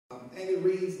it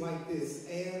reads like this.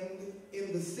 And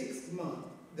in the 6th month,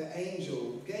 the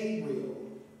angel Gabriel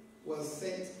was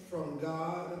sent from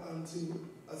God unto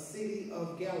a city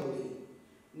of Galilee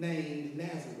named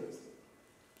Nazareth,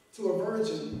 to a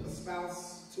virgin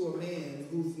espoused to a man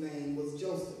whose name was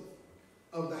Joseph,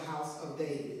 of the house of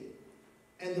David.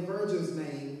 And the virgin's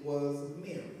name was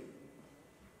Mary.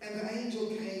 And the angel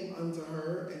came unto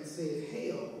her and said,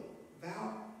 Hail,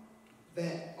 thou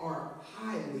that art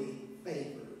highly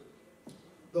favored.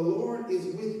 The Lord is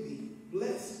with thee.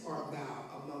 Blessed art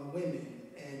thou among women.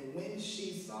 And when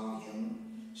she saw him,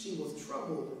 she was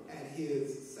troubled at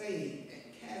his saying,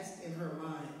 and cast in her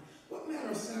mind, what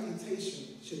manner of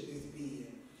salutation should this be?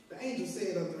 The angel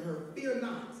said unto her, Fear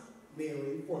not,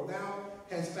 Mary, for thou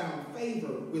hast found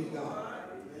favor with God.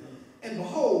 And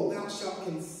behold, thou shalt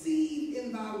conceive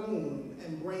in thy womb,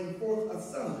 and bring forth a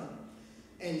son,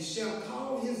 and shalt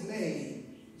call his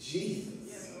name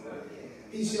Jesus.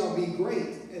 He shall be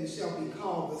great, and shall be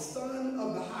called the Son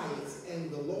of the Highest,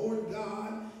 and the Lord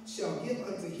God shall give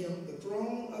unto him the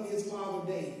throne of his father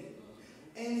David.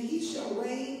 And he shall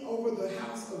reign over the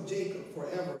house of Jacob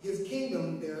forever. His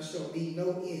kingdom there shall be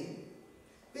no end.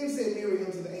 Then said Mary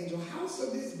unto the angel, How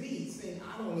shall this be, saying,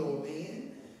 I don't know a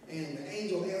man? And the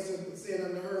angel answered and said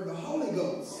unto her, The Holy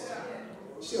Ghost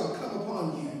shall come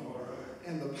upon you,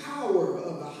 and the power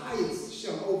of the highest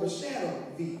shall overshadow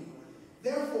thee.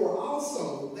 Therefore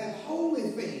also that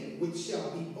holy thing which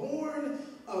shall be born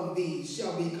of thee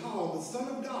shall be called the Son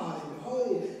of God. And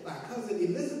behold, thy cousin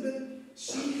Elizabeth,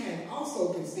 she had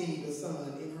also conceived a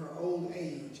son in her old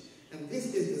age. And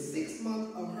this is the 6th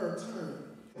month of her term,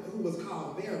 who was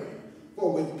called barren.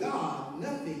 For with God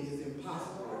nothing is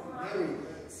impossible. Mary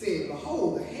said,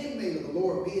 Behold, the handmaid of the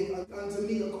Lord, be it unto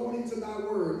me according to thy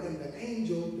word. And the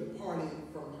angel departed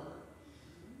from her.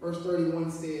 Verse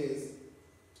 31 says,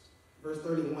 verse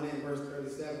 31 and verse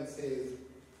 37 says,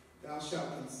 Thou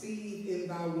shalt conceive in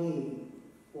thy womb,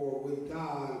 for with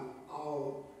God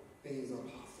all things are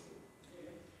possible.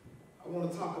 I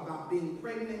want to talk about being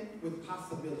pregnant with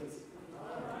possibility.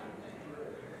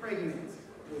 Pregnant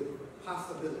with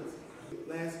possibility.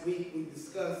 Last week we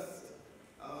discussed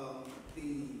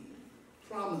the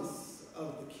promise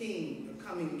of the king, the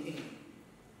coming king.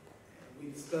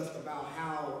 We discussed about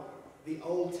how the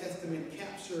Old Testament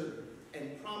captured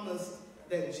and promised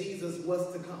that Jesus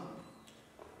was to come.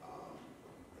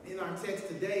 In our text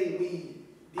today, we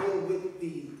deal with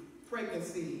the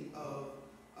pregnancy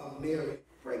of Mary.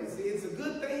 Pregnancy, it's a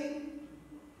good thing,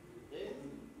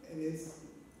 and it's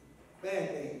a bad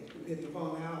thing, depending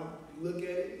upon how you look at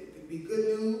it. It can be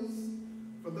good news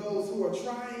for those who are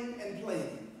trying and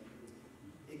planning.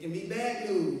 It can be bad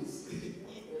news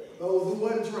for those who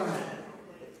weren't trying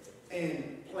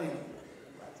and planning.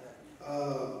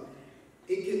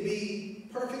 It can be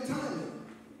perfect timing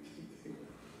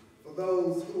for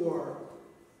those who are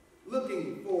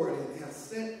looking for it and have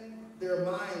set their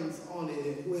minds on it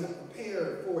and who have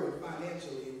prepared for it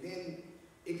financially. And then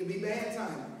it can be bad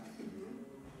timing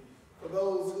for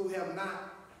those who have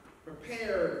not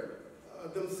prepared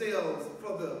themselves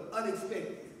for the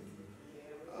unexpected.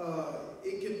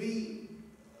 It can be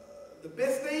the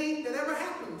best thing that ever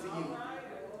happened to you.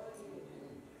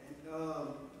 And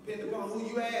depending upon who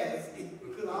you ask,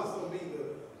 it could also be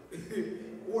the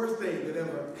worst thing that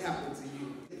ever happened to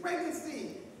you.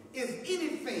 Pregnancy is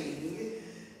anything.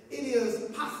 It is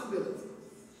possibility.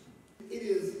 It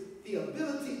is the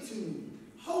ability to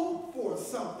hope for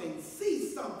something, see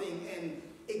something, and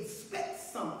expect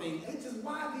something, which is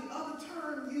why the other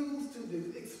term used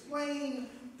to explain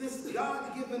this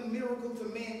God-given miracle to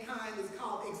mankind is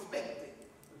called expecting.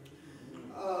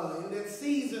 In that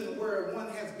season where one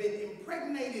has been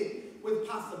impregnated with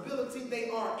possibility, they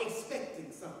are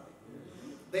expecting something.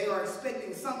 They are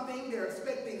expecting something. They're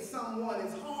expecting someone.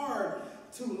 It's hard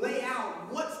to lay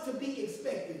out what's to be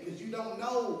expected because you don't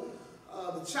know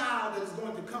the child that is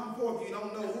going to come forth. You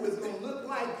don't know who it's going to look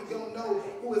like. You don't know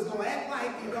who it's going to act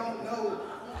like. You don't know.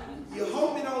 You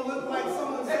hope it don't look like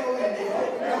so-and-so, and you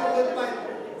hope it don't look like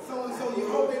so-and-so. You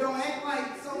hope they don't act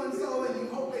like so-and-so, and you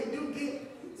hope they do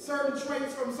get certain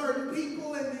traits from certain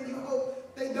people, and then you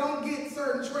hope they don't get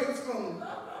certain traits from,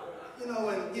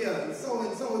 and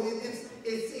so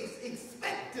it's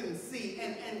expectancy.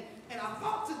 And I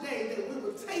thought today that we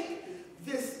would take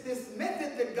this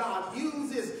method that God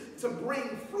uses to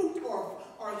bring fruit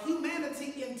or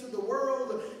humanity into the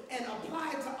world and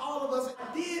apply it to all of us.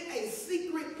 I did a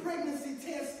secret pregnancy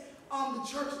test on the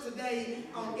church today,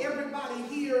 on everybody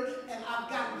here, and I've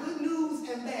got good news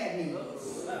and bad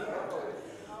news.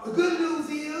 The good news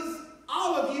is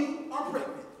all of you are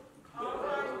pregnant.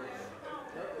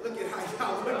 Look at how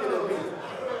y'all looking at me.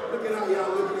 Look at how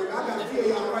y'all looking at me. I got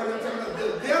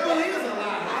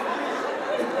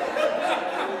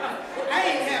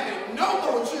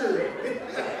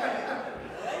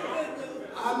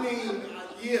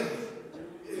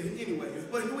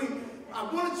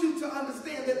to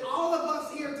understand that all of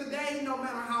us here today, no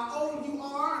matter how old you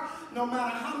are, no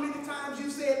matter how many times you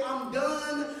said, I'm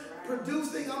done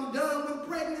producing, I'm done with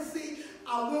pregnancy,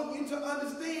 I want you to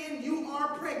understand you are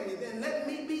pregnant. And let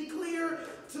me be clear,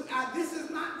 this is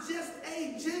not just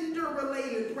a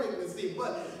gender-related pregnancy,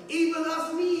 but even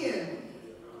us men,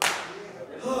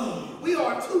 we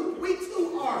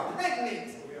too are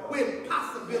pregnant with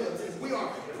possibilities. We are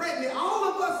pregnant. All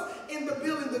of us in the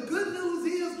building, the good news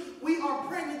is we are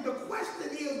pregnant. The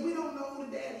question is we don't know who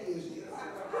the daddy is yet.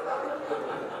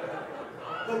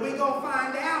 But we're going to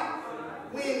find out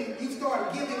when you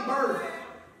start giving birth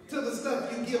to the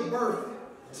stuff you give birth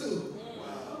to.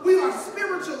 We are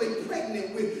spiritually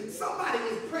pregnant with, somebody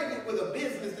is pregnant with a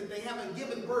business that they haven't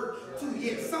given birth to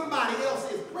yet. Somebody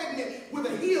else is pregnant with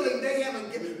a healing they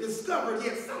haven't discovered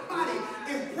yet. Somebody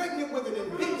is pregnant with an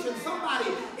invention.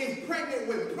 Somebody is pregnant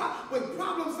with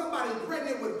problems. Somebody is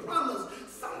pregnant with promise.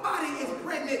 Somebody is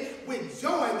pregnant with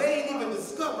joy they ain't even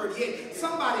discovered yet.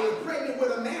 Somebody is pregnant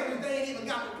with a marriage they ain't even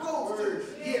got proposed to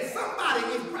yet. Somebody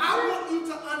is, I want you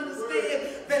to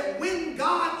understand that when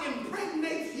God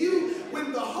impregnates you,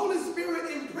 when the Holy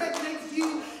Spirit impregnates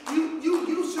you,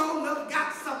 you sure enough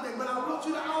got something. But I want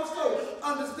you to also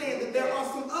understand that there are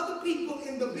some other people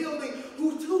in the building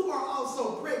who too are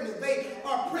also pregnant. They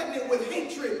are pregnant with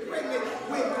hatred, pregnant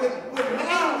with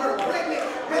anger, pregnant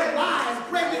with lies,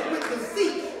 pregnant with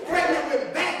deceit, pregnant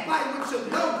with backbiting, which is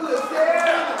no good.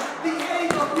 The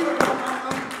anger of you,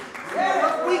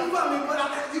 weak for me, but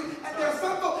there's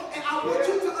some folks, and I want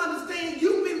you to understand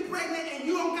you've been pregnant and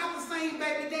you don't got the same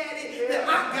baby daddy that I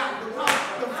got, because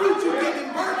the fruit you're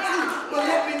giving birth to will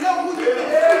let me know who you've been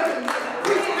preaching.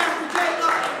 Preach Pastor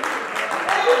Jacob.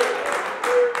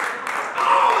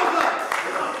 All of us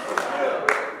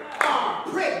are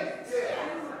pregnant.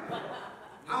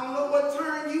 I don't know what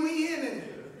turn you in, and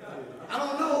I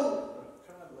don't know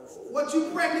what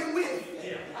you pregnant with,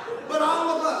 but all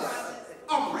of us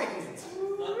are pregnant.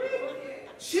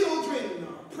 Children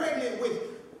are pregnant with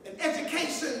an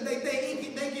education they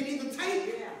can either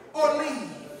take or leave.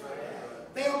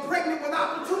 They are pregnant with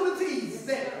opportunities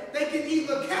that they can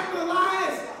either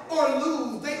capitalize or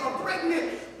lose. They are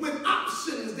pregnant with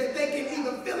options that they can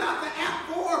either fill out the app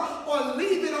for or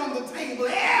leave it on the table.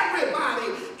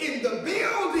 Everybody in the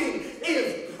building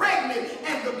is pregnant,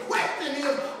 and the question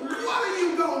is, what are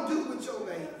you going to do with your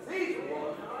baby?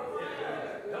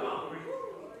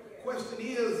 Question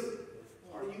is,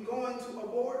 are you going to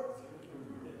abort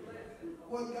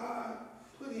what God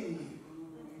put in you?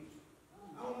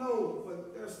 I don't know,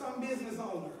 but there's some business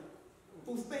owner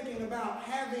who's thinking about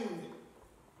having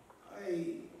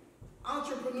an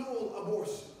entrepreneurial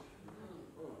abortion.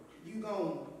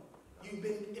 You've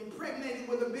been impregnated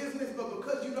with a business, but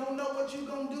because you don't know what you're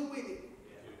going to do with it,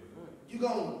 you're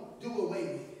going to do away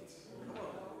with it.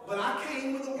 But I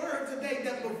came with a word today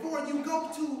that before you go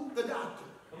to the doctor,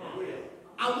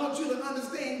 I want you to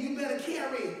understand you better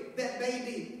carry that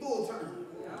baby full term.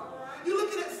 You're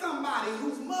looking at somebody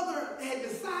whose mother had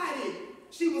decided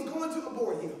she was going to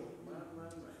abort him.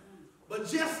 But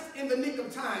just in the nick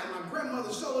of time, my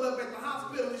grandmother showed up at the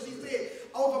hospital and she said,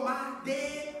 over my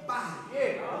dead body.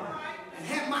 And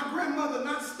had my grandmother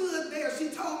not stood there, she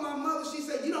told my mother, she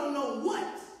said, you don't know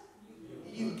what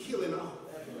you killing off.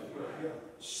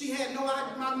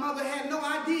 My mother had no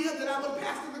idea that I would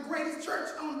pastor the greatest church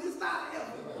on this side of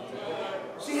heaven.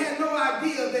 She had no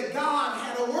idea that God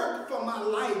had a work for my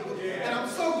life. And I'm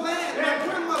so glad my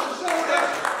grandmother showed up.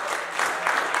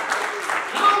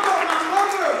 Although my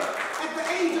mother, at the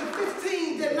age of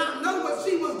 15, did not know what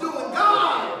she was doing,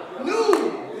 God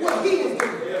knew what he was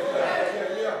doing.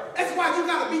 That's why you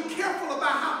got to be careful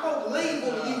about how folks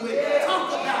label you and talk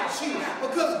about you.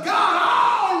 Because God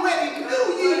already knew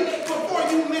you before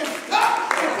you messed up,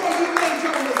 before you made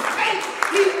your mistake.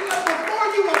 Before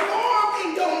you were formed in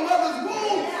your mother's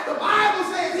womb, the Bible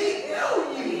says he knew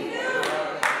you.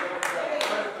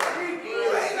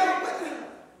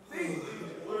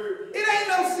 It ain't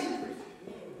no secret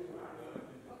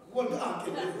what God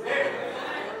can do.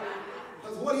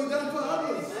 Because what he's done for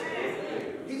others,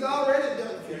 he's already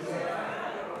done for you.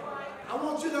 I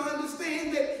want you to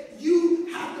understand that you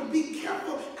have to be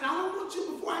careful. And I don't want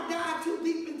you, before I dive too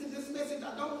deep into this message,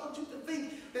 I don't want you to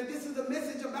think that this is a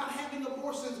message about having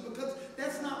abortions, because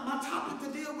that's not my topic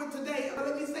to deal with today. But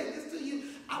let me say this to you.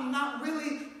 I'm not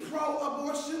really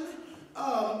pro-abortion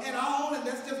at all, and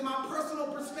that's just my personal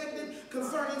perspective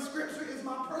concerning Scripture. It's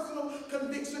my personal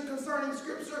conviction concerning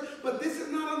Scripture. But this is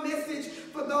not a message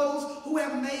for those who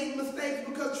have made mistakes,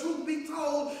 because truth be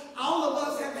told, all of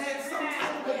us have had some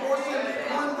type of abortion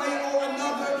one way or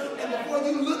another. And before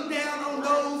you look down on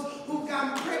those who've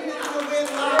gotten pregnant out of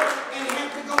wedlock and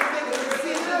have to go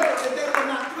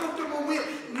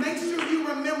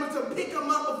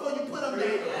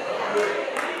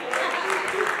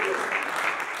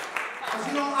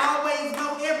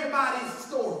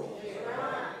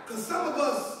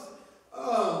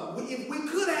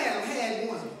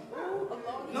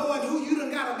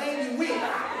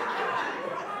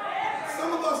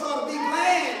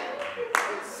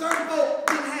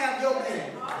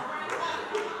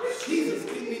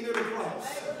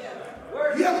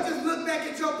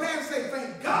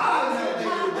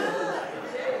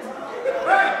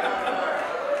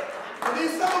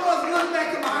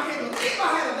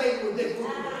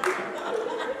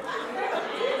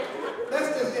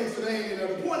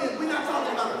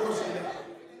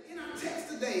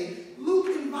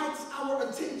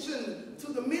attention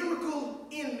to the miracle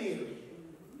in Mary.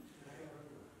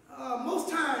 Most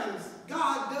times,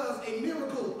 God does a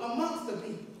miracle amongst the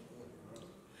people.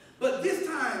 But this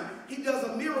time, he does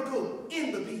a miracle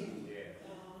in the people.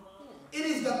 It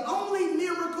is the only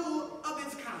miracle of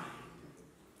its kind.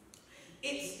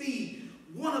 It's the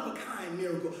one-of-a-kind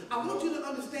miracle. I want you to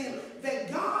understand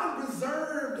that God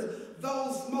reserved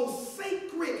those most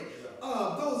sacred,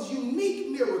 those unique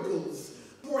miracles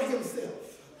for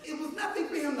himself. It was nothing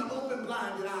for him to open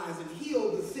blinded eyes and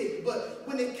heal the sick, but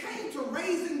when it came to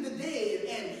raising the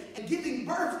dead and giving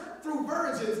birth through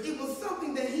virgins, it was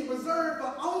something that he reserved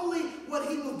for only what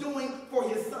he was doing for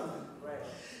his son. Right.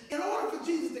 In order for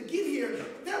Jesus to get here,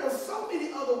 there were so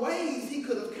many other ways he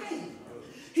could have came.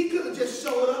 He could have just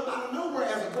showed up out of nowhere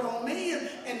as a grown man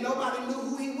and nobody knew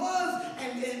who he was,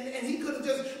 and he could have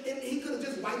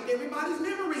just wiped everybody's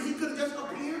memory. He could have just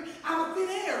appeared out of thin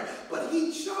air. But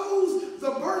he chose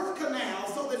the birth canal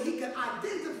so that he could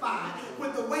identify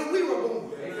with the way we were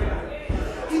born.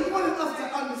 He wanted us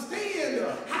to understand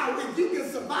how if you can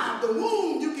survive the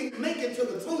womb, you can make it to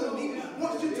the tomb. He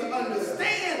wants you to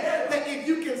understand that if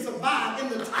you can survive in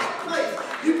the tight place,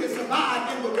 you can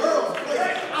survive in the world's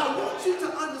place. I want you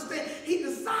to understand, he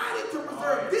decided to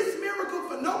preserve this miracle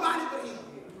for nobody but him.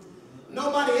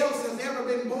 Nobody else has ever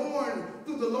been born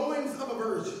through the loins of a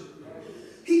virgin.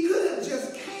 He could have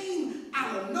just came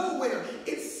out of nowhere.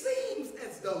 It seems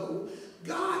as though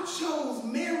God chose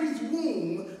Mary's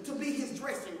womb to be his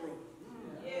dressing room.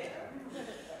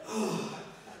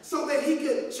 So that he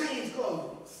could change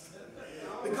clothes.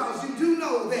 Because you do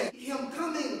know that him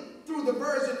coming through the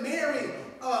Virgin Mary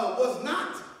was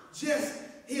not just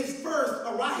his first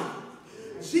arrival.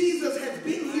 Jesus has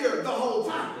been here the whole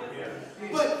time.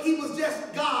 But he was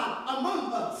just God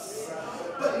among us.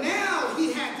 But now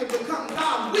he had to become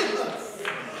God with us.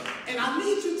 And I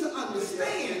need you to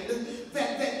understand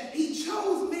that he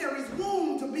chose Mary's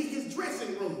womb to be his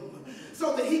dressing room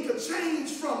so that he could change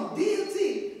from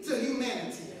deity to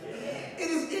humanity. It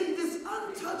is in this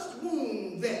untouched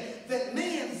womb that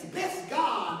man's best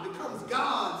God becomes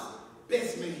God's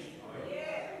best man.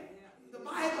 The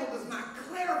Bible does not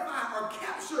clarify or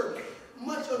capture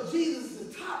much of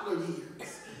Jesus' toddler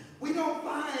years. We don't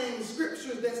find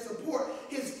scriptures that support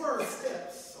his first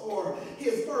steps or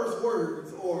his first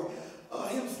words or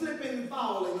him slipping and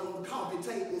falling on the coffee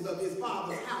tables of his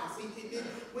father's house.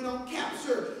 We don't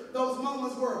capture those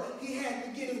moments where he had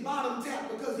to get his bottom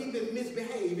tapped because he'd been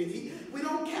misbehaving. We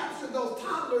don't capture those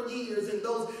toddler years and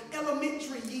those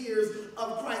elementary years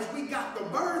of Christ. We got the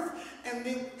birth and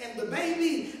the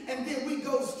baby, and then we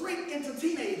go straight into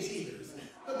teenage years.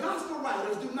 The gospel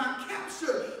writers do not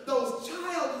capture those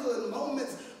childhood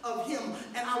moments of him.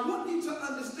 And I want you to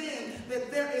understand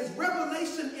that there is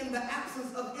revelation in the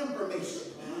absence of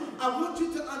information. I want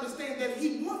you to understand that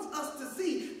he wants us to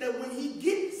see that when he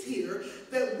gets here,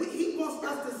 that he wants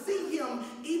us to see him,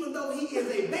 even though he is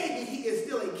a baby, he is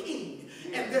still a king.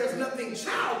 And there's nothing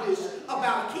childish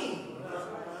about a king.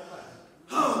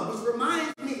 Which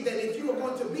reminds me that if you are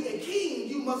going to be a king,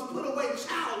 you must put away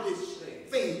childish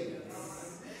things.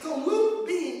 So Luke,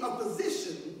 being a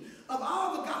physician, of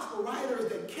all the gospel writers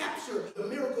that capture the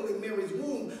miracle in Mary's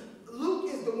womb,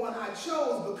 Luke is the one I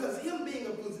chose because him being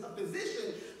a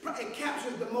physician, it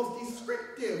captures the most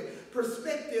descriptive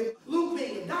perspective. Luke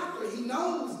being a doctor, he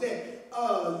knows that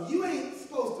you ain't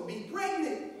supposed to be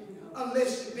pregnant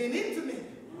unless you've been intimate.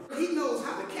 He knows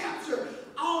how to capture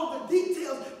all the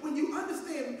details. When you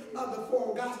understand the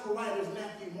four gospel writers,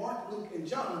 Matthew, Mark, Luke, and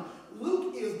John,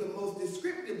 Luke is the most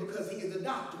descriptive because he is a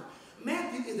doctor.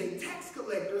 Matthew is a tax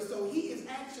collector, so he is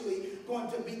actually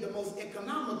going to be the most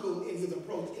economical in his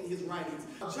approach, in his writings.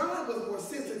 John was more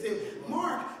sensitive.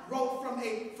 Mark wrote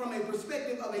from a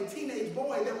perspective of a teenage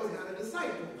boy that was not a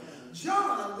disciple.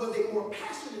 John was a more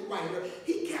passionate writer.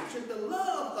 He captured the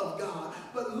love of God.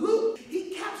 But Luke,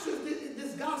 he captures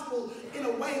this gospel in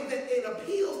a way that it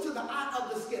appeals to the eye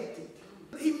of the skeptic.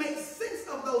 He makes sense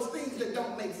of those things that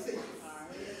don't make sense.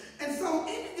 And so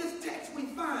in this text we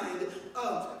find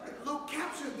Luke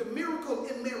captures the miracle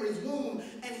in Mary's womb,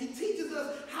 and he teaches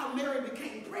us how Mary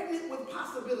became pregnant with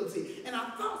possibility. And I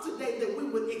thought today that we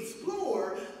would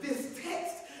explore this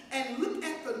text and look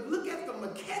at the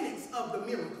mechanics of the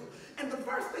miracle. And the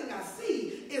first thing I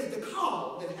see is the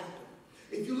call that happened.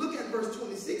 If you look at verse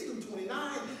 26 through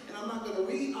 29, and I'm not going to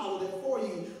read all of that for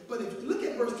you, but if you look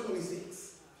at verse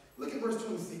 26, look at verse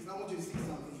 26, and I want you to see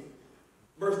something here.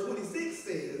 Verse 26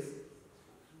 says,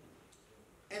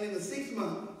 and in the 6th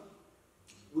month,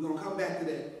 we're going to come back to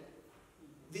that,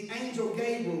 the angel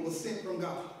Gabriel was sent from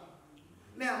God.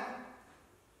 Now,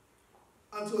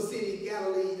 unto a city of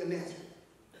Galilee and Nazareth.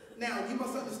 Now, you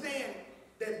must understand,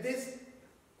 that this,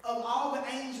 of all the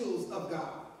angels of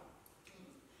God,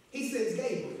 he sends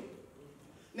Gabriel.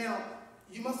 Now,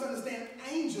 you must understand,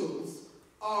 angels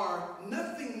are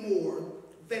nothing more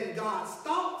than God's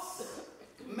thoughts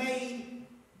made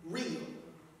real.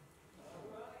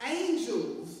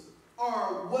 Angels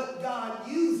are what God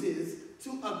uses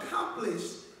to accomplish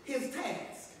his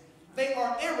task. They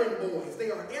are errand boys.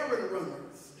 They are errand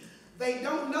runners. They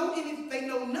don't know anything. They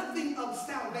know nothing of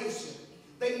salvation.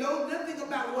 They know nothing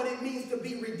about what it means to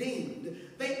be redeemed.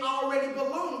 They already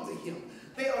belong to him.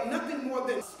 They are nothing more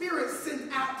than spirits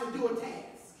sent out to do a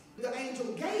task. The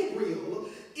angel Gabriel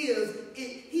is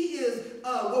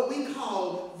what we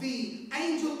call the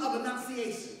angel of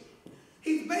annunciation.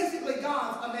 He's basically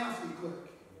God's announcement clerk.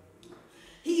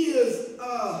 He is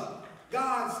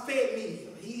God's fed media.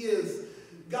 He is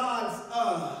God's,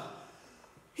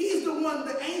 he's the one,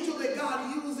 the angel that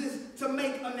God uses to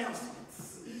make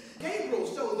announcements. Gabriel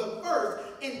shows up first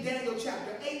in Daniel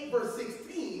chapter 8, verse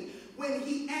 16, when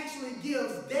he actually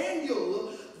gives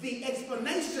Daniel the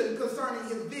explanation concerning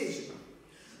his vision.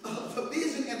 The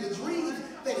vision and the dreams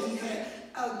that he had.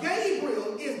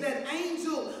 Gabriel is that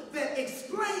angel that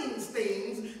explains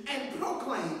things and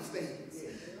proclaims things.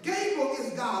 Gabriel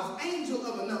is God's angel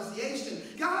of annunciation.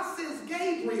 God sends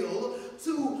Gabriel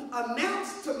to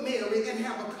announce to Mary and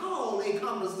have a call, a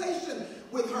conversation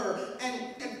with her. And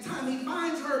at the time he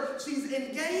finds her, she's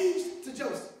engaged to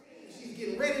Joseph. She's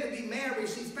getting ready to be married.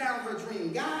 She's found her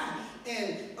dream guy.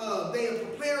 And they are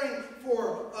preparing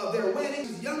for their wedding.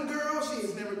 She's a young girl. She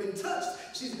has never been touched.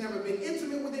 She's never been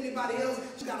intimate with anybody else.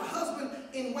 She's got a husband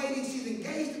in waiting. She's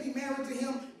engaged to be married to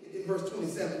him. In verse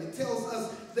 27, it tells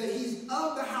us that he's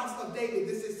of the house of David.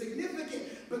 This is significant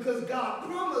because God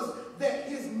promised that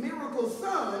his miracle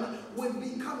son would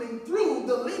be coming through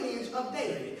the lineage of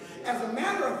David. As a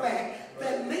matter of fact,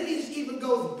 that lineage even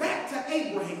goes back to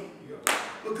Abraham.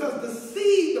 Because the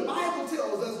seed, the Bible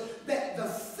tells us that the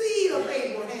seed of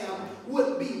Abraham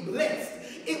would be blessed.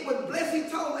 It would bless. He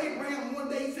told Abraham one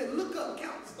day, he said, look up,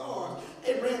 count the stars.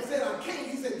 Abraham said, I can't.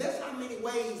 He said, that's how many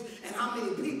ways and how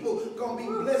many people going to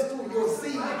be blessed through your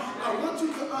seed. I want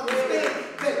you to understand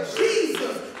that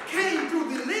Jesus came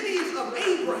through the lineage of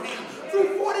Abraham,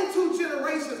 through 42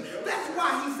 generations. That's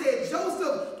why he said,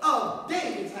 Joseph of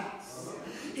David's house.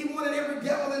 He wanted every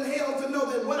devil in hell to know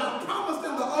that what I promised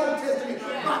in the Old Testament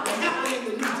about to happen in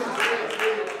the New Testament.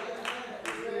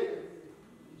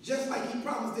 Just like he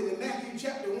promised it in Matthew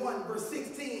chapter 1, verse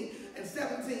 16 and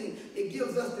 17, it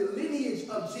gives us the lineage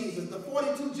of Jesus, the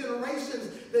 42 generations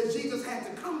that Jesus had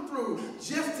to come through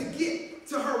just to get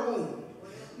to her womb.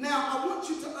 Now, I want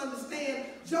you to understand,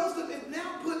 Joseph is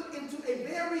now put into a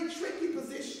very tricky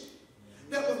position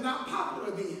that was not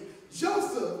popular then.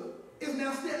 Joseph is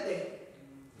now stepdad.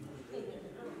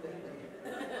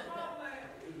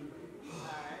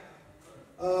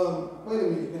 Wait a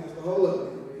minute, Pastor. Hold up.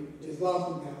 You just lost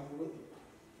me, Pastor.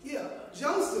 Yeah,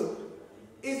 Joseph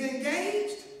is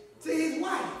engaged to his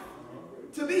wife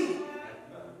to be.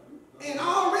 And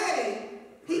already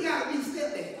he got to be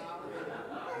stepdad.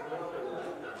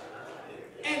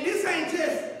 And this ain't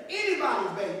just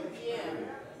anybody's baby.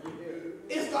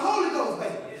 It's the Holy Ghost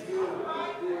baby.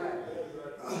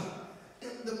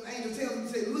 The angel tells him,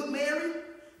 say, look, Mary,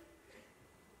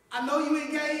 I know you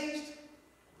engaged,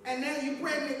 and now you're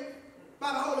pregnant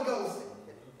by the Holy Ghost,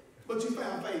 but you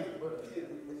found favor.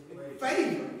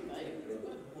 Favor.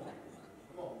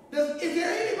 Is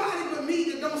there anybody but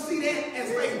me that don't see that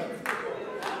as favor?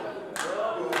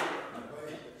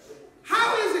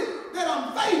 How is it that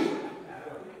I'm favored,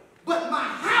 but my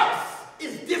house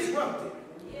is disrupted?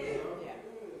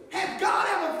 Has God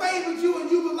ever favored you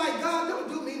and you were like, God, don't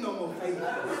do me no more favor?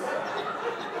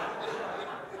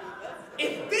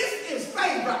 If this is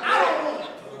favor, I don't want it.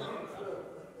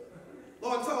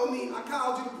 Lord told me, I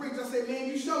called you to preach. I said, man,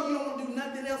 you sure you don't want to do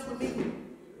nothing else with me?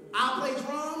 I'll play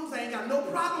drums. I ain't got no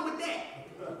problem with that.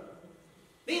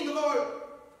 Then the Lord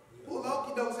pulled the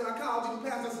okey doke, said, I called you to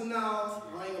pastor. I said, no,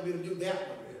 I ain't going to be able to do that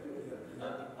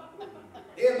one.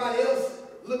 Everybody else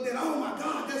looked at, oh my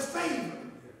God, that's favor.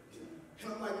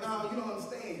 And I'm like, no, you don't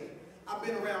understand. I've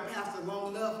been around pastors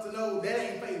long enough to know that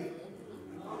ain't favor.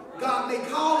 God may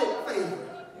call it favor,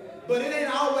 but it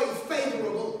ain't always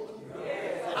favorable.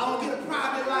 I don't get a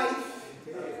private life.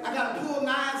 I got to pull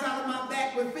knives out of my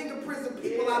back with fingerprints of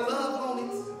people I love on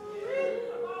it.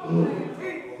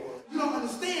 You don't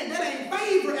understand. That ain't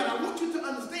favor. And I want you to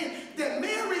understand that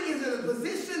Mary is in a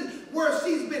position where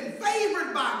she's been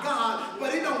favored by God,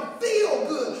 but it don't feel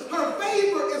good. Her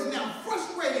favor is now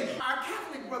frustrating. Our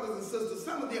Catholic brothers and sisters,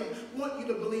 some of them want you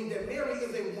to believe that Mary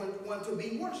is a one to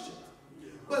be worshipped.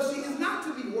 But she is not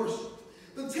to be worshipped.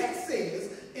 The text says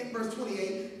in verse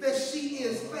 28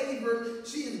 favored.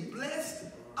 She is blessed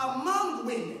among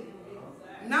women,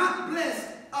 not blessed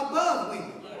above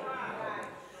women.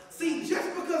 See,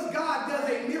 just because God does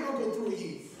a miracle through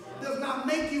you does not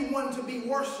make you one to be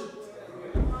worshipped.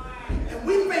 And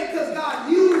we think because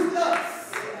God used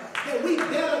us that we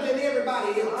better than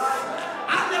everybody else.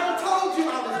 I never told you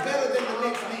I was better than the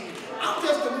next man. I'm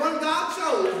just the one God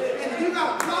chose. And if you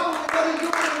got a problem with what he's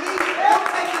doing to me, don't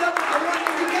take it up with the one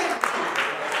that he gave.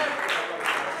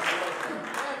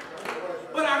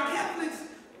 But our Catholics,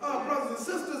 brothers and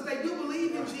sisters, they do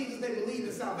believe in Jesus. They believe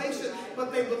in salvation.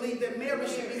 But they believe that Mary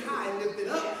should be high and lifted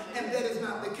up. And that is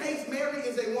not the case. Mary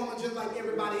is a woman just like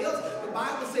everybody else. The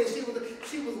Bible says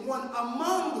she was one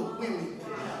among women,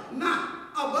 not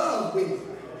above women.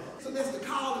 So that's the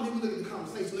call, and then we look at the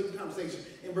conversation. Look at the conversation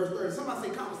in verse 30. Somebody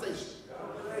say conversation.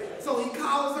 So he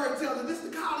calls her and tells her, this is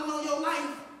the calling on your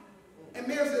life. And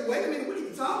Mary said, wait a minute, we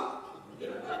need to talk.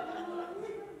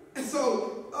 And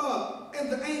so,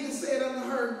 and the angel said unto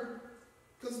her,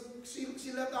 because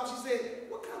she left off, she said,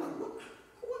 what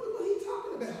are he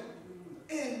talking about?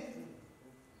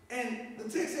 And the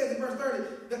text says in verse 30,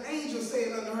 the angel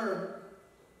said unto her,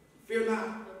 fear not.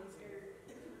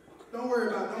 Don't worry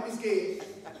about it. Don't be scared.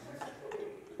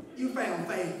 You found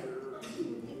favor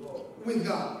with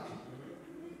God.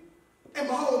 And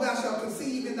behold, thou shalt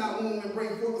conceive in thy womb and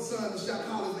bring forth a son, and shalt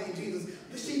call his name Jesus.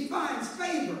 She finds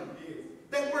favor.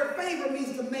 That word favor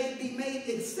means to be made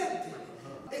accepted.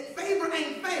 Favor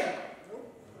ain't fair,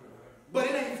 but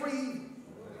it ain't free.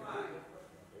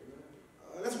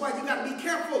 That's why you got to be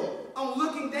careful on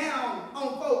looking down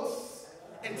on folks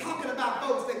and talking about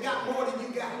folks that got more than you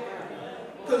got.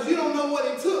 Because you don't know what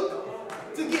it took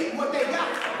to get what they got.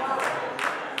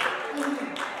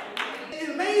 It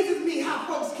amazes me how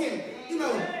folks can,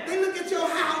 they look at your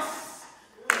house,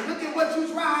 and look at what you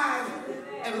drive,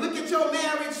 and look at your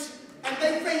marriage, and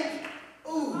they think,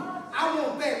 ooh, I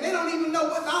want that. They don't even know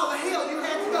what all the hell you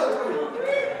had to go through.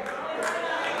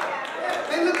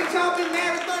 They look at y'all been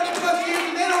married 30 plus years,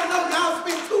 and they don't know y'all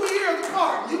spent 2 years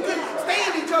apart. You couldn't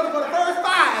stand each other for the first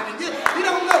 5, and you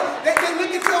don't know. They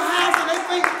look at your house, and they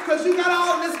think, because you got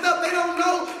all this stuff, they don't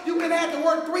know you can have to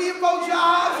work 3 and 4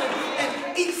 jobs and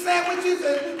eat sandwiches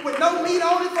and with no meat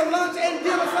on it for lunch and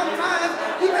dinner sometimes.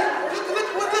 Look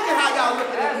at how y'all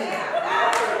looking at me.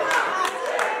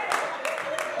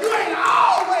 You ain't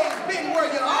always been where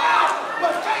you are,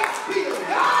 but thanks be to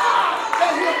God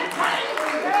that he'll bring you.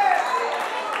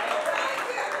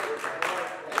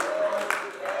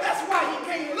 That's why you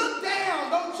can't look down.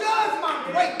 Don't judge my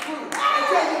breakthrough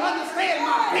until you understand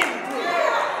my breakthrough.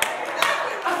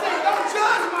 I said, don't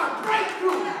judge my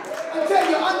breakthrough until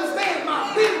you understand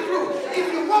my breakthrough. If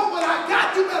you want what I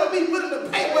got, you better be willing to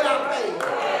pay what I paid.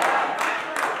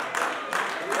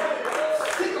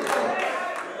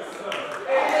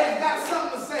 Always got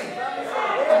something to say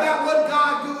about what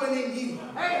God doing in you.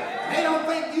 They don't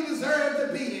think you deserve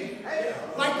to be here.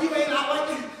 Like you ain't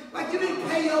like you didn't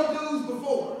pay your dues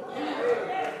before.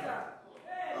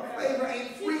 A favor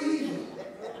ain't free either.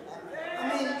 I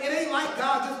mean, it ain't like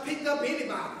God just picked up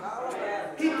anybody.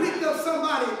 He picked up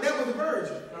somebody that was a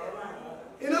virgin.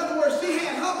 In other words, she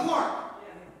had her part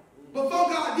before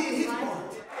God did his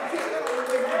part.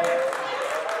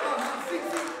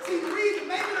 See,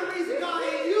 maybe the reason God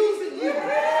ain't using you is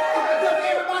because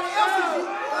everybody else is using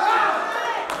you.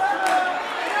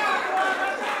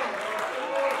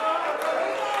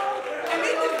 And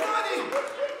isn't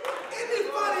it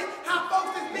funny how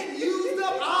folks have been used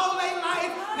up all their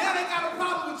life, now they got a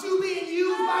problem with you being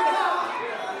used by God?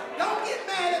 Don't get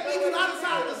mad at me because I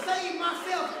decided to save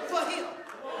myself for him.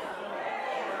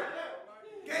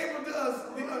 Gabriel does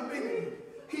the unthinkable.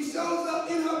 He shows up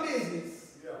in her business.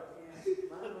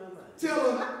 Tell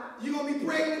her, you're going to be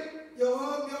pregnant, your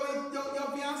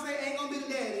fiance ain't going to be the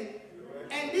daddy.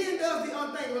 And then does the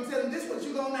unthinkable and tell him, this is what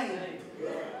you're going to name.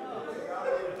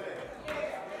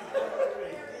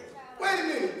 Wait a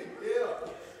minute.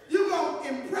 You're going to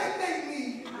impregnate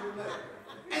me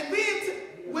and then,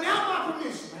 without my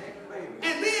permission,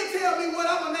 and then tell me what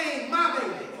I'm going to name my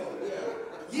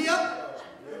baby. Yep.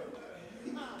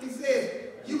 He says,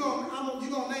 you're going to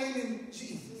name him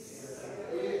Jesus.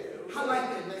 I like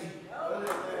that name.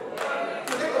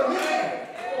 So they were married.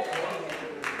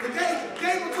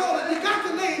 Gabriel told her, you got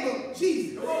the name of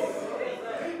Jesus.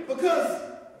 Because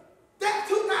that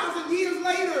 2,000 years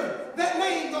later, that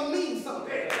name don't mean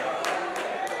something.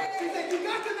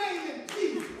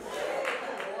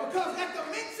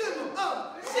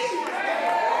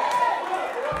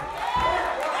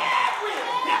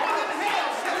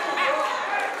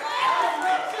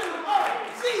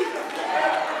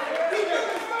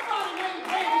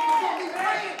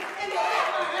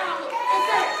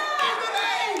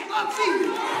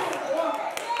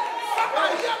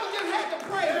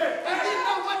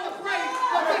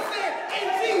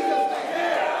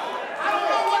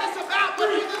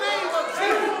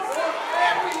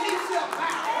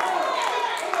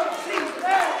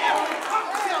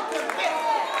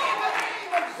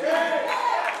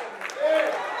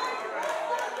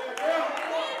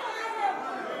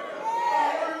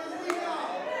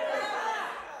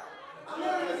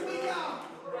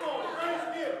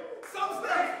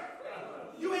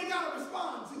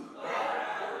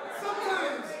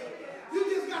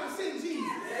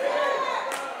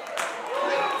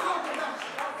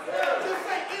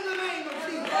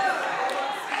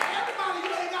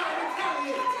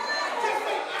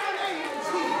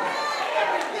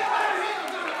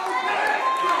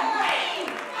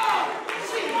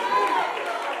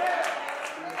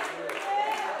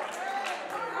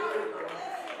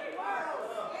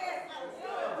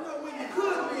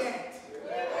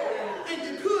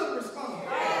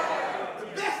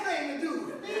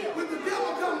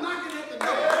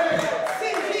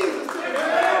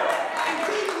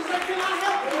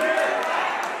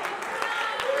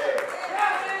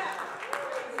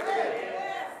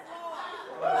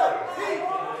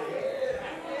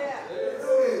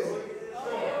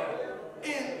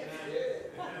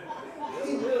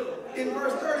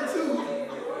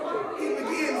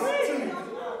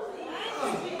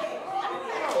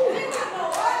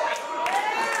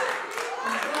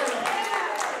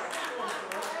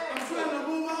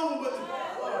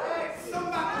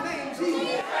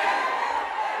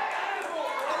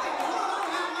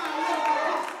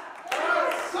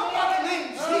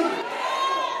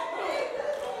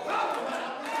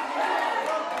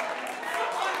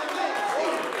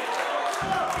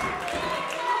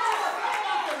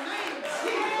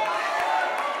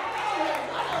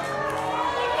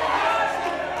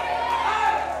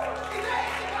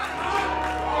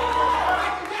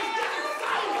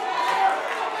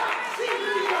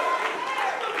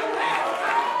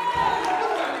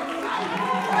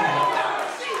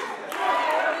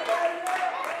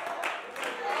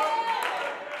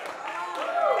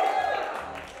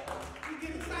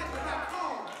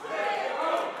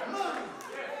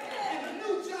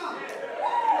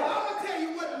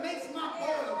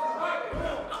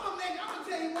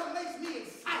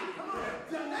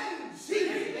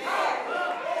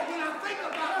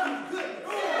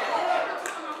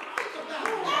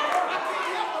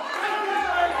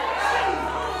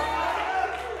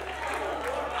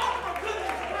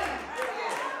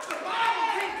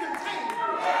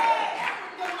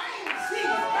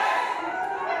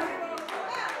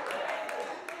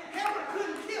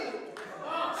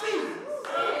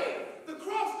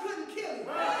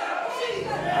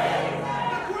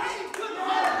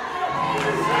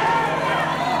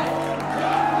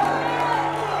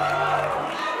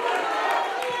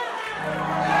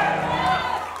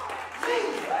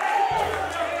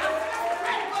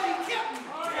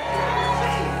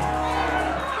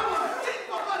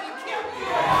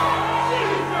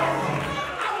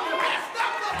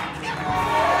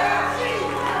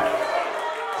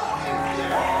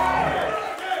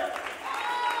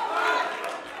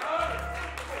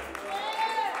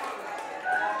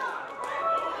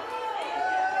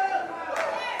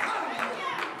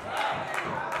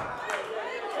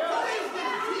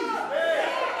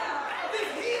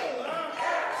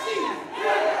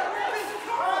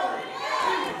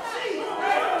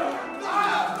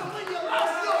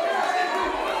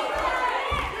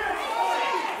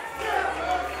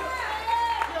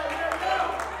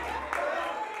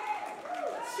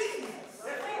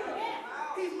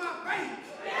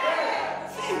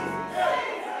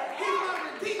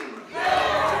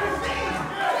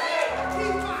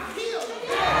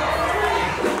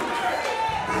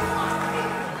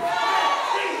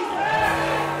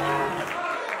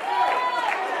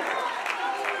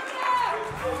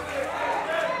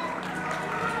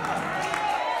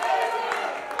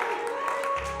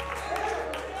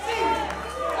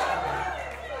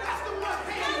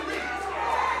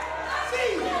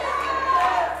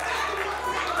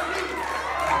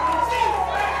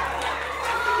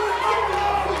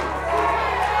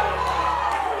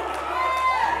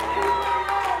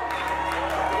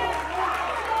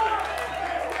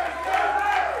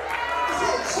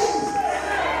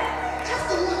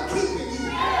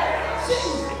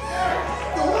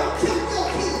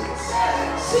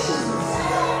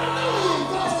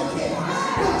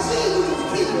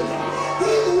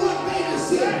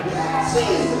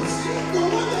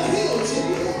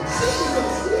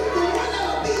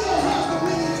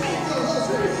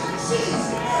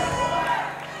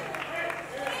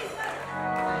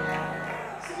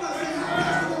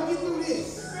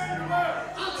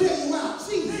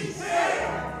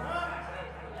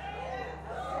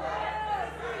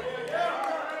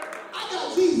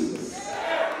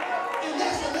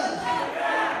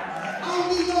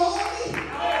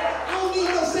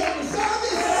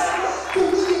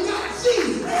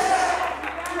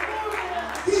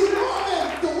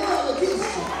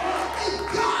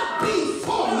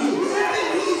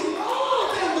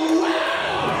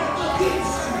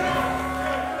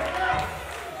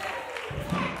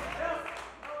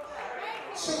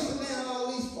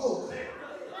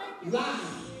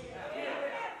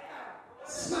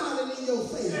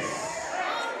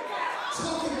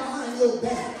 your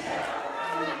back.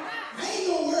 I ain't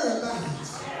gonna worry about it.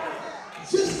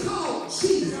 Just call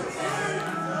Jesus.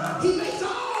 He makes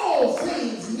all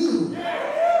things new.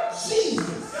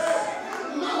 Jesus,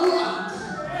 my rock.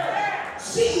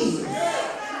 Jesus,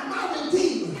 my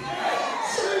redeemer.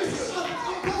 I'm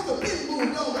supposed to be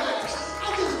moved on, but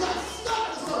I just got stuck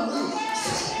for some reason.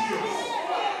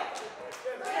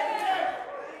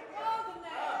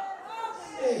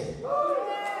 Hey,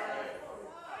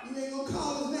 you ain't gonna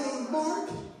call his name Mark.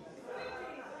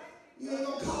 You ain't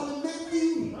gonna call him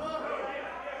Matthew.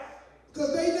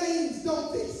 Because their names don't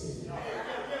fix it.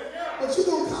 But you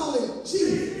gonna call him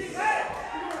Jesus.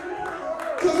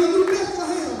 Because the new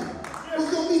Bethlehem was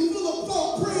going to be full of folk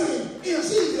praying in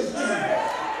Jesus' name.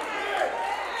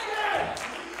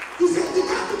 He said, you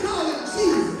got to call him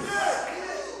Jesus.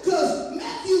 Because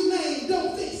Matthew's name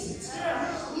don't fix it.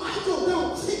 Michael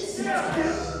don't fix it.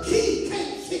 Keith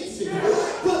can't fix it.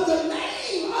 But the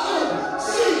name of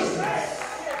Jesus.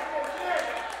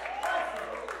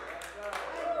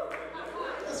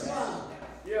 That's why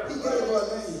he gave her a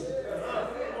name.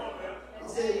 He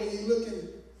said, when you're looking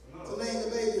to name the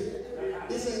baby,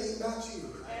 this ain't about you.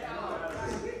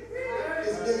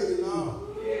 It's bigger than you.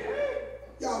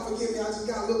 Y'all forgive me, I just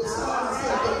got a little beside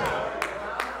myself.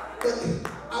 But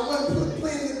I wasn't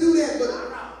planning to do that, but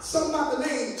something about the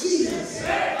name Jesus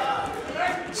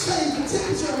changed the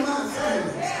temperature of my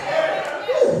family.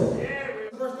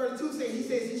 Verse 32 says, he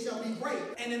says he shall be great.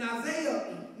 And in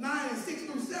Isaiah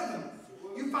 9:6-7,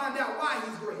 you find out why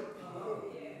he's great.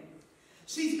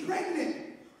 She's pregnant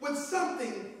with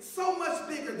something so much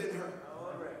bigger than her.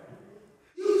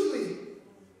 Usually,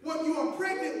 what you are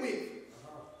pregnant with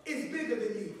is bigger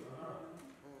than you.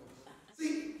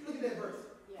 See, look at that verse.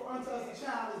 For unto us a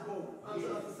child is born, unto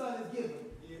us a son is given,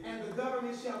 and the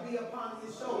government shall be upon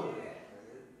his shoulder.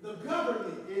 The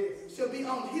government shall be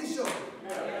on his shoulder.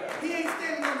 He ain't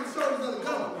standing on the shoulders of the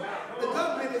government. The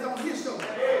government is on his shoulder.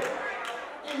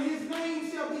 And his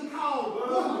name shall be called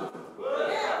Wonderful.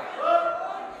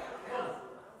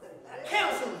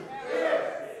 Counselor.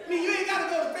 I mean, you ain't got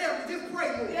to go to therapy. Just pray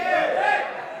more.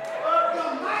 The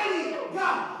mighty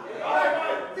God.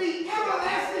 The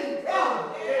everlasting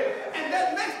God. And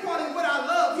that next part is what I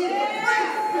love. He's the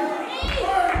Prince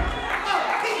of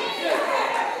Peace.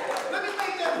 Let me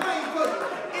make that plain for you.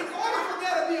 In order for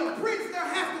there to be a prince, there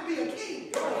has to be a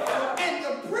king. And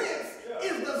the prince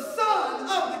is the son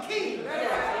of the king.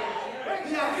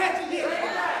 Y'all catch it here.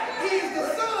 He is the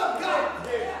son of God,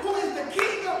 who is the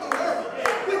king of the world,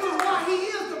 which is why he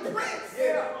is the prince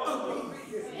of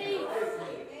peace.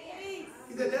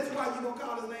 He said, that's why you're going to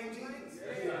call his name Jesus.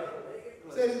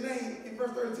 Said his name, in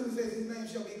verse 32, says his name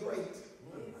shall be great.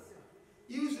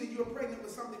 Usually you're pregnant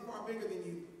with something far bigger than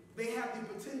you. They have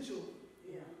the potential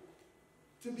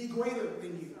to be greater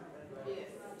than you.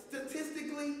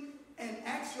 Statistically and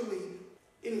actually,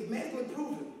 it is medically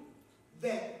proven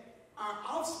that our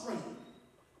offspring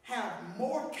have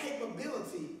more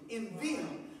capability in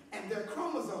them and their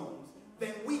chromosomes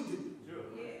than we do.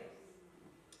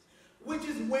 Which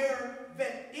is where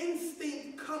that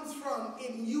instinct comes from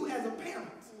in you as a parent,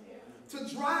 to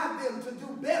drive them to do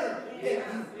better than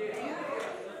you.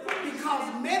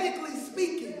 Because medically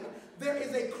speaking, there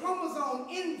is a chromosome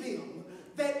in them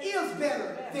that is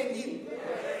better than you.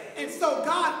 And so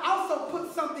God also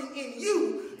put something in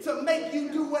you to make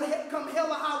you do what come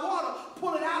hell or high water,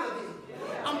 pull it out of them.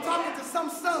 I'm talking to some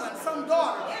son, some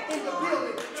daughter in the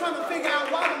building, trying to figure out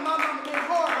why my mama been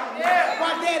hard on me,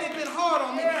 why daddy been hard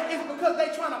on me. It's because they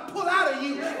trying to pull out of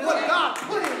you what God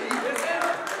put in you.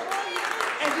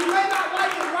 And you may not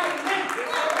like it right now,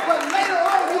 but later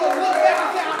on you will look back and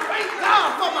say, I thank God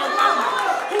for my mama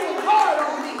who was hard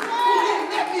on me, who didn't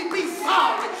let me be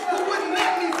sorry, who wouldn't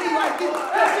let me be like this,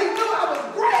 because she knew I was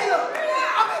greater.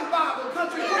 I'm in Bible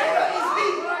country. Greater is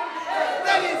he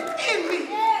that is in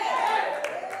me.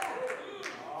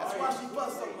 That's why she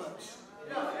fuss so much.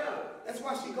 That's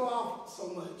why she go off so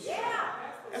much.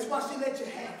 That's why she let you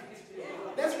have it.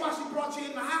 That's why she brought you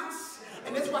in the house.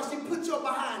 And that's why she put your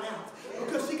behind out.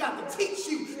 Because she got to teach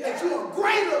you that you are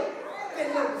greater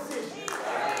than your decision.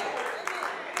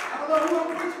 I don't know who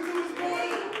I'm preaching to this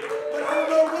morning, but I don't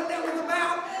know what that was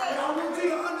about. But I want you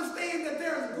to understand that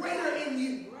there is greater in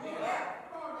you.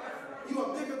 You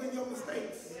are bigger than your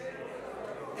mistakes.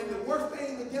 And the worst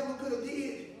thing the devil could have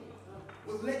did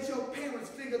was let your parents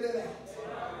figure that out.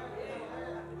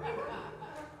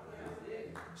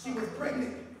 She was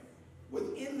pregnant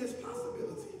with endless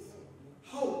possibilities,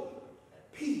 hope,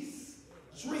 peace,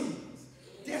 dreams,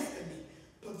 destiny,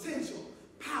 potential,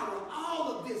 power.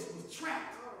 All of this was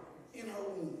trapped in her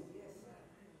womb.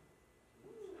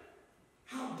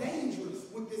 How dangerous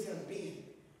would this have been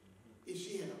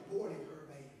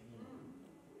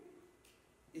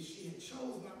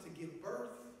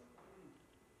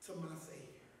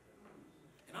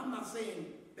saying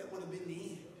that would have been the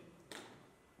end.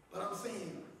 But I'm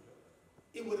saying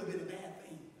it would have been a bad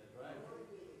thing.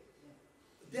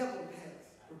 The devil has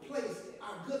replaced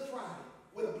our Good Friday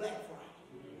with a Black Friday.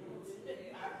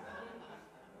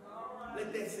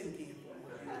 Let that sink in for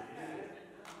a moment.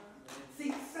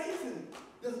 See, Satan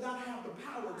does not have the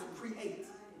power to create.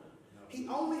 He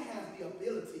only has the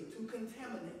ability to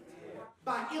contaminate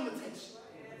by imitation.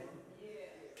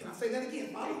 Can I say that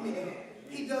again? Follow me now.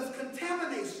 He does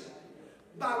contamination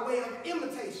by way of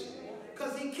imitation,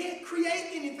 because he can't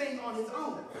create anything on his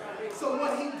own. So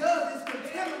what he does is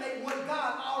contaminate what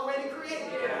God already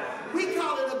created. We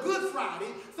call it a Good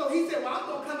Friday, so he said, well, I'm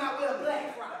going to come out with a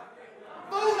Black Friday.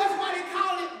 Fool, that's why they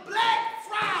call it Black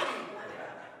Friday.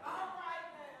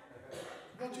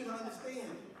 I want you to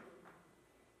understand.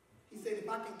 He said, if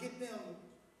I can get them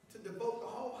to devote the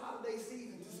whole holiday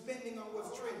season to spending on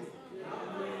what's trending,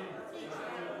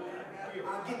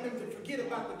 I'll get them to forget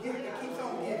about the gift that keeps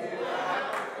on giving.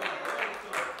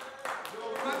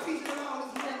 My teaching and all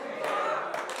this morning.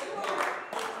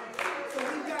 So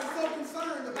we got so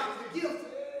concerned about the gift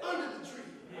under the tree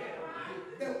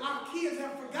that our kids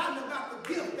have forgotten about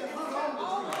the gift that hung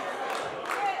on the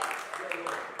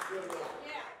tree.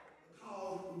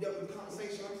 We dealt with the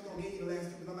conversation. I'm just going to get you the last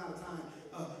two because I'm out of time.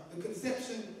 The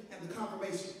conception and the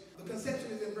confirmation. The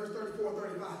conception is in verse 34 and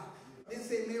 35. Then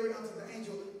said Mary unto the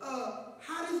angel,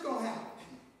 how this going to happen?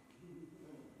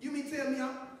 You mean tell me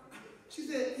she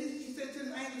said to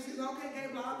the angel, she said, okay,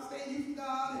 Gabriel, I understand you from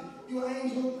God and you're an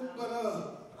angel, but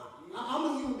I'm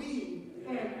a human being.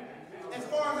 As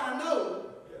far as I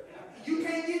know, you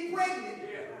can't get pregnant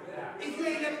if you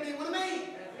ain't never been with a man.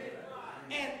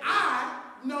 And I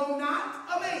know not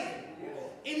a man.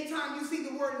 Anytime you see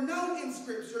the word know in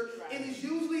Scripture, it is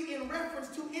usually in reference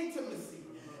to intimacy.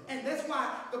 And that's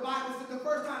why the Bible says the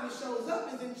first time it shows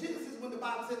up is in Genesis when the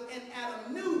Bible says, and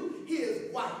Adam knew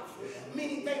his wife.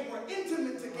 Meaning they were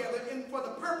intimate together and for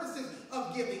the purposes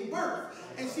of giving birth.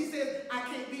 And she said, I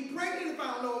can't be pregnant if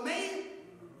I don't know a man.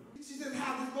 She said,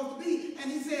 how's it supposed to be?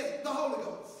 And he said, the Holy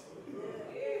Ghost.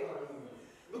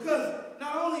 Because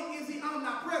not only is he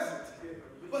omnipresent,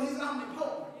 but he's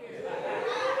omnipotent.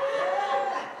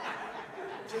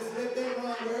 Just let that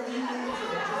run wherever you need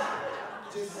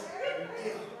to. Just,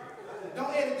 yeah.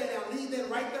 Don't edit that out. Leave that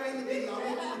right there in the video. I want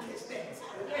you to catch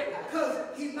that.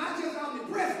 Because he's not just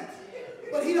omnipresent,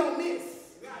 but he don't miss.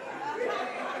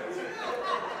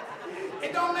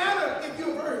 It don't matter if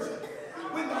you're a virgin.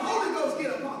 When the Holy Ghost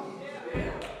get upon you,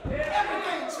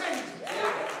 everything changes.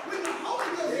 When the Holy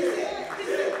Ghost, he said,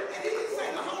 and he didn't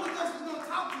say the Holy Ghost is going to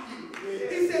talk to you.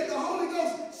 He said the Holy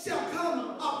Ghost shall come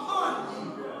upon you,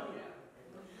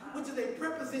 which is a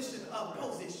preposition of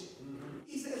position.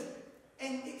 He says,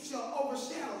 and it shall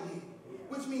overshadow you,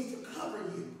 which means to cover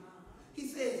you. He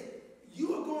says,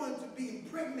 you are going to be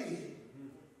impregnated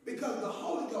because the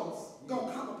Holy Ghost going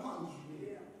to come upon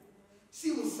you.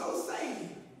 She was so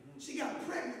saved, she got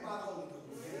pregnant by the Holy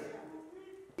Ghost.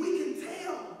 We can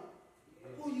tell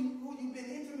who you've been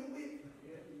intimate with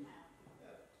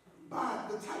by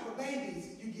the type of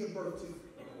babies you give birth to.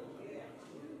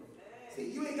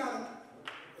 See, you ain't got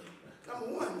to, number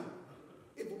one,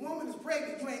 if a woman is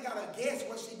pregnant, you ain't got to guess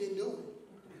what she been doing.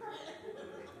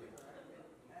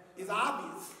 It's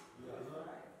obvious.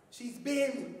 She's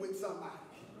been with somebody.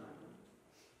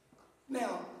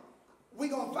 Now, we're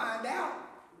going to find out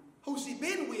who she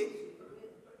been with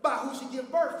by who she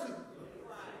give birth to.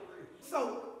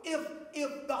 So,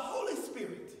 if the Holy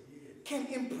Spirit can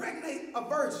impregnate a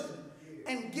virgin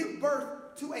and give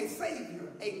birth to a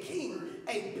Savior, a King,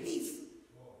 a peace,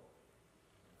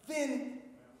 then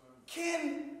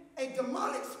can a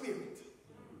demonic spirit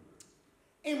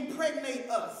impregnate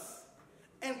us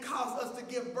and cause us to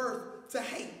give birth to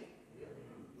hate,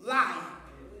 lying,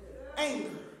 anger,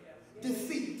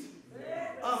 deceit?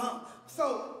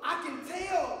 So I can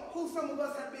tell who some of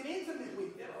us have been intimate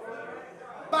with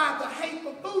by the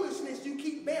hateful foolishness you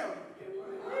keep bearing.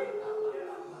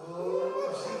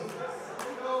 Oh, Jesus.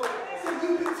 So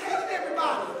you've been telling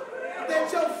everybody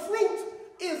that your fruit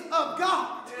is of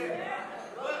God.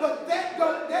 But that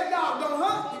dog don't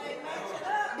hunt.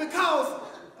 Because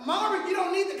Maury, you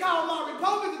don't need to call Maury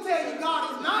Povey to tell you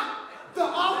God is not the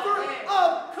author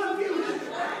of confusion.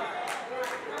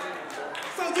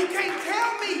 So you can't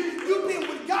tell me you've been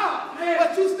with God,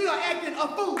 but you still acting a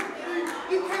fool.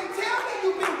 You can't tell me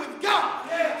you've been with God.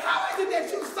 How is it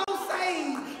that you're so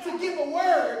saved to give a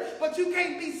word, but you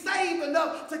can't be saved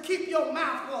enough to keep your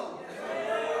mouth closed?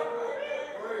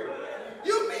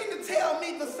 You mean to tell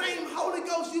me the same Holy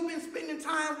Ghost you've been spending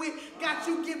time with got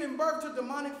you giving birth to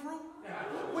demonic fruit?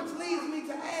 Which leads me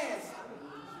to ask,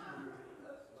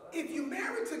 If you're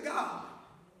married to God,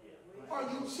 are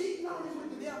you cheating on him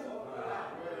with the devil?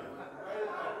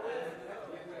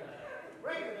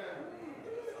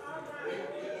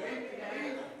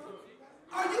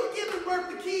 Are you giving birth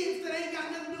to kids that ain't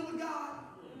got nothing to do with God?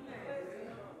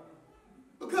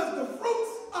 Because the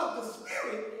fruits of the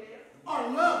Spirit are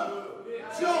love,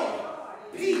 joy,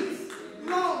 peace,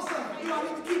 long-suffering. You all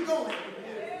need to keep going.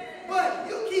 But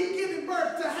you keep giving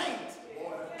birth to hate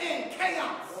and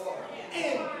chaos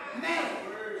and mad,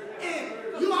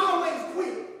 and you always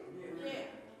quit.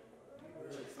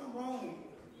 Something wrong.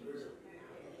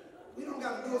 We don't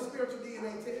got to do a spiritual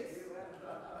DNA test.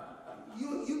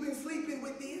 You've been sleeping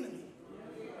with the enemy.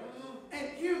 And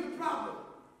here's the problem.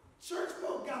 Church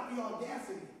folk got the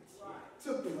audacity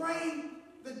to pray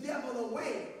the devil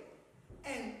away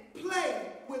and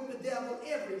play with the devil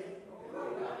every day.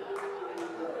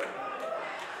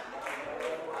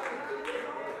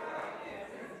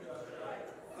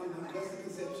 That's the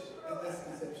conception. That's the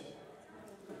conception.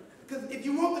 Because if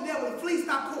you want the devil to flee,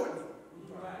 stop courting him.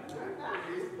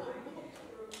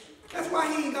 That's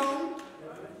why he ain't gone.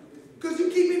 Because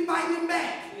you keep inviting him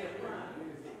back.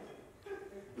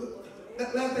 Look,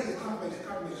 that last thing is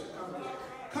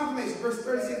confirmation, verse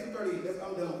 36 to 38.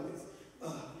 I'm done with this.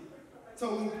 So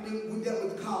we dealt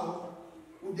with the call,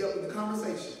 we dealt with the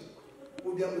conversation,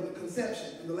 we dealt with the conception,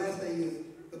 and the last thing is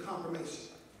the confirmation.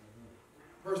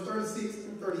 Verse 36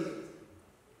 through 38.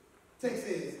 Text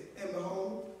says, and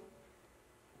behold,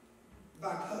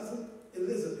 thy cousin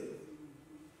Elizabeth,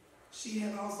 she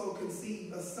had also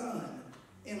conceived a son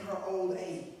in her old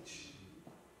age.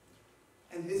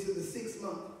 And this is the 6th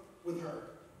month with her,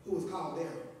 who was called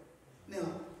barren. Now,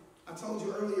 I told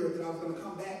you earlier that I was going to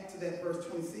come back to that verse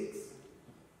 26.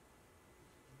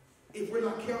 If we're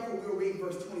not careful, we'll read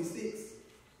verse 26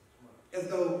 as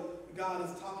though God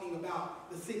is talking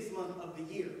about the 6th month of the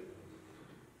year.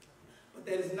 But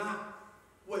that is not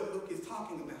what Luke is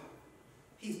talking about.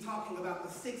 He's talking about the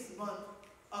 6th month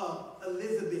of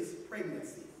Elizabeth's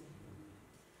pregnancy.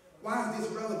 Why is this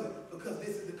relevant? Because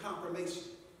this is the confirmation.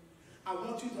 I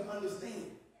want you to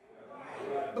understand.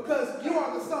 Because you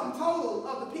are the sum total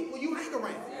of the people you hang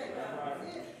around.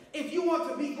 If you want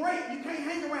to be great, you can't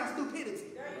hang around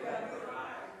stupidity.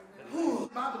 The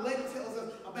Bible later tells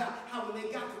us about how when they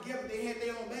got together, they had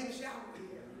their own baby shower.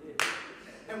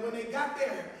 And when they got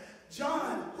there,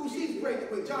 John, who she's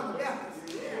pregnant with, John the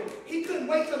Baptist, he couldn't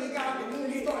wait till he got out the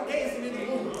womb. He started dancing in the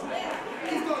womb.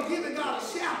 He started giving God a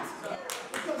shout.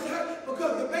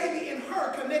 Because the baby in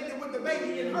her connected with the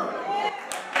baby in her.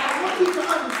 I want you to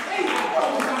understand.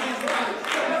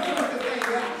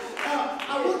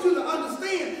 I want you to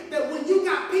understand that when you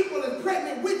got people that's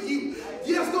pregnant with you,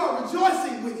 they'll start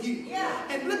rejoicing with you.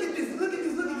 And look at this.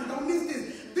 Don't miss this.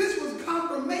 This was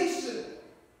confirmation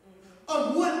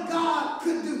of what God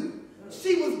could do.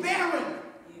 She was barren,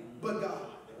 but God.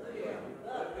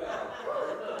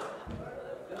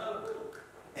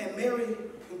 And Mary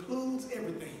concludes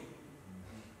everything.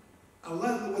 I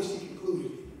love the way she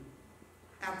concluded it.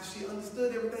 After she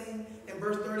understood everything, in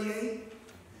verse 38,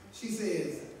 she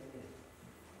says,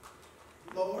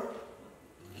 Lord,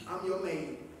 I'm your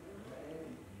maid.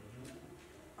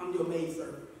 I'm your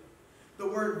maidservant. The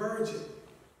word virgin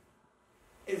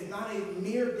is not a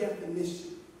mere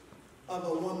definition of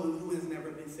a woman who has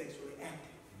never been sexually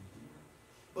active.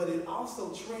 But it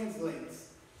also translates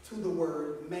to the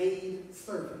word maid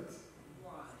servant.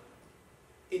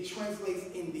 It translates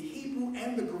in the Hebrew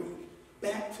and the Greek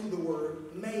back to the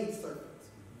word maid servant.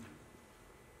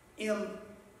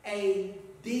 M-A-D-E,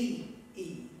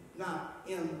 not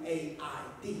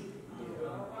M-A-I-D.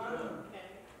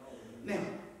 Now,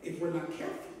 if we're not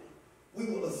careful, we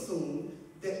will assume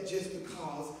that just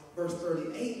because verse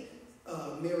 38,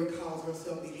 Mary calls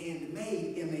herself the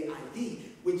handmaid,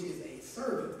 M-A-I-D, which is a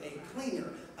servant, a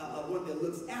cleaner, one that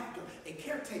looks after, a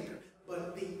caretaker.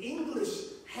 But the English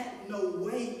had no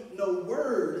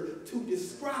word to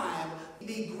describe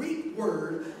the Greek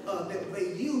word that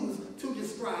they used to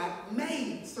describe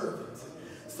maid servant.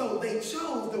 So they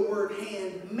chose the word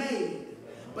handmaid.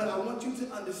 But I want you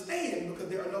to understand, because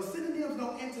there are no synonyms,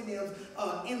 no antonyms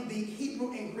in the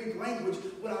Hebrew and Greek language,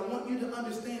 what I want you to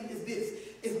understand is this,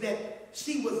 is that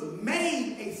she was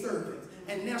made a servant,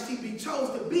 and now she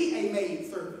chose to be a maid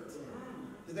servant.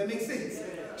 Does that make sense?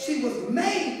 She was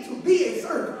made to be a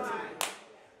servant.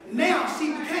 Now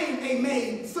she became a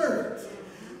maid servant.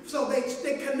 So they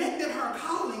connected her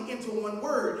calling into one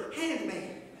word,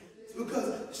 handmaid. It's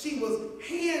because she was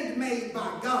handmade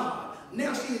by God.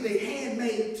 Now she is a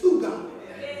handmaid to God.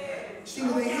 She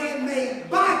was a handmaid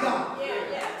by God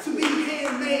to be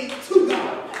handmaid to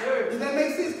God. Does that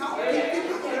make sense?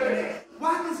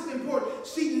 Why this is important?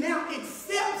 She now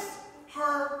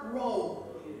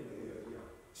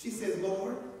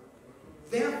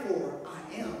therefore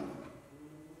I am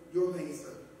your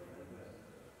maidservant.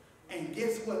 And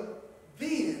guess what?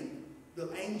 Then the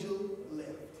angel left.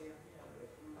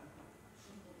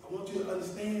 I want you to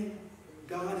understand,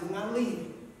 God is not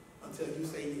leaving until you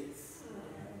say yes.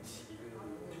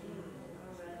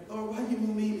 Lord, why you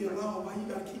won't leave me alone? Why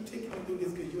you got to keep taking me through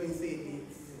this because you ain't said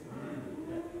yes?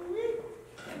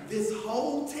 And this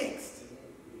whole text,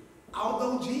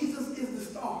 although Jesus is the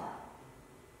star,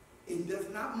 it does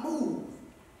not move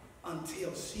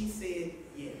until she said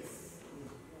yes.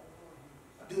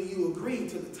 Do you agree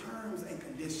to the terms and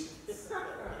conditions?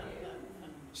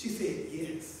 She said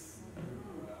yes.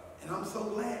 And I'm so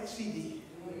glad she did.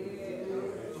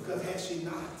 Because had she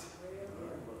not,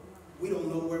 we don't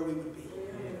know where we would be.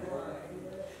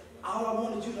 All I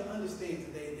wanted you to understand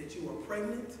today is that you are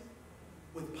pregnant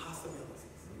with possibilities.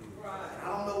 I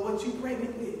don't know what you're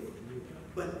pregnant with,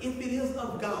 but if it is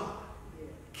of God,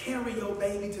 carry your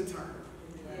baby to term.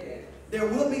 There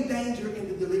will be danger in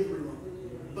the delivery room,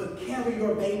 but carry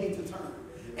your baby to term.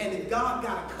 And if God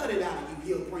got to cut it out of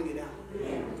you, he'll bring it out.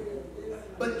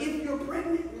 But if you're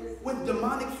pregnant with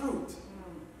demonic fruit,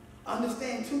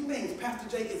 understand two things. Pastor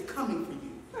Jay is coming for you.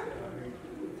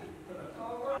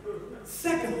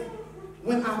 Secondly,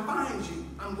 when I find you,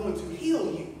 I'm going to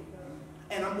heal you.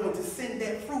 And I'm going to send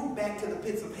that fruit back to the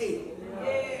pits of hell.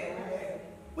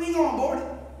 We ain't going to abort it.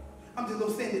 I'm just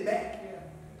going to send it back.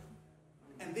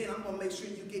 And then I'm going to make sure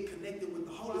you get connected with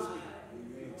the Holy Spirit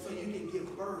so you can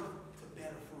give birth to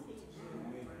better fruit.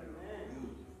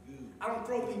 I don't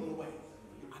throw people away.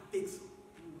 I fix them.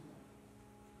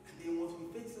 And then once we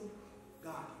fix them,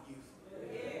 God can use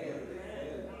them.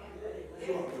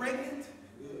 You are pregnant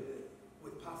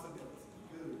with possibilities.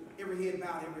 Every head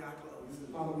bowed, every eye closed.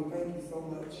 Father, we thank you so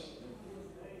much.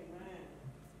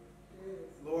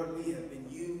 Lord, we have been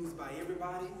used by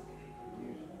everybody.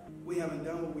 We haven't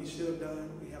done what we should have done.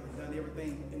 We haven't done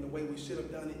everything in the way we should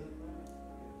have done it.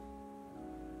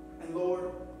 And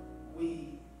Lord,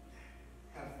 we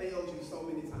have failed you so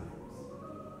many times.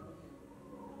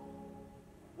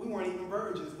 We weren't even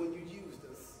virgins when you used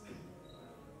us.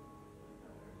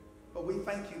 But we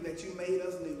thank you that you made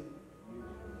us new.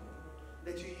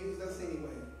 That you used us anyway.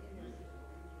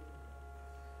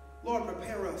 Lord,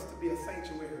 prepare us to be a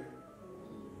sanctuary,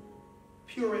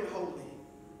 pure and holy,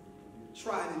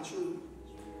 tried and true.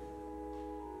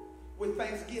 With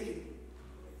thanksgiving,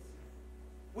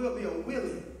 we'll be a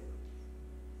willing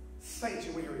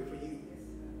sanctuary for you.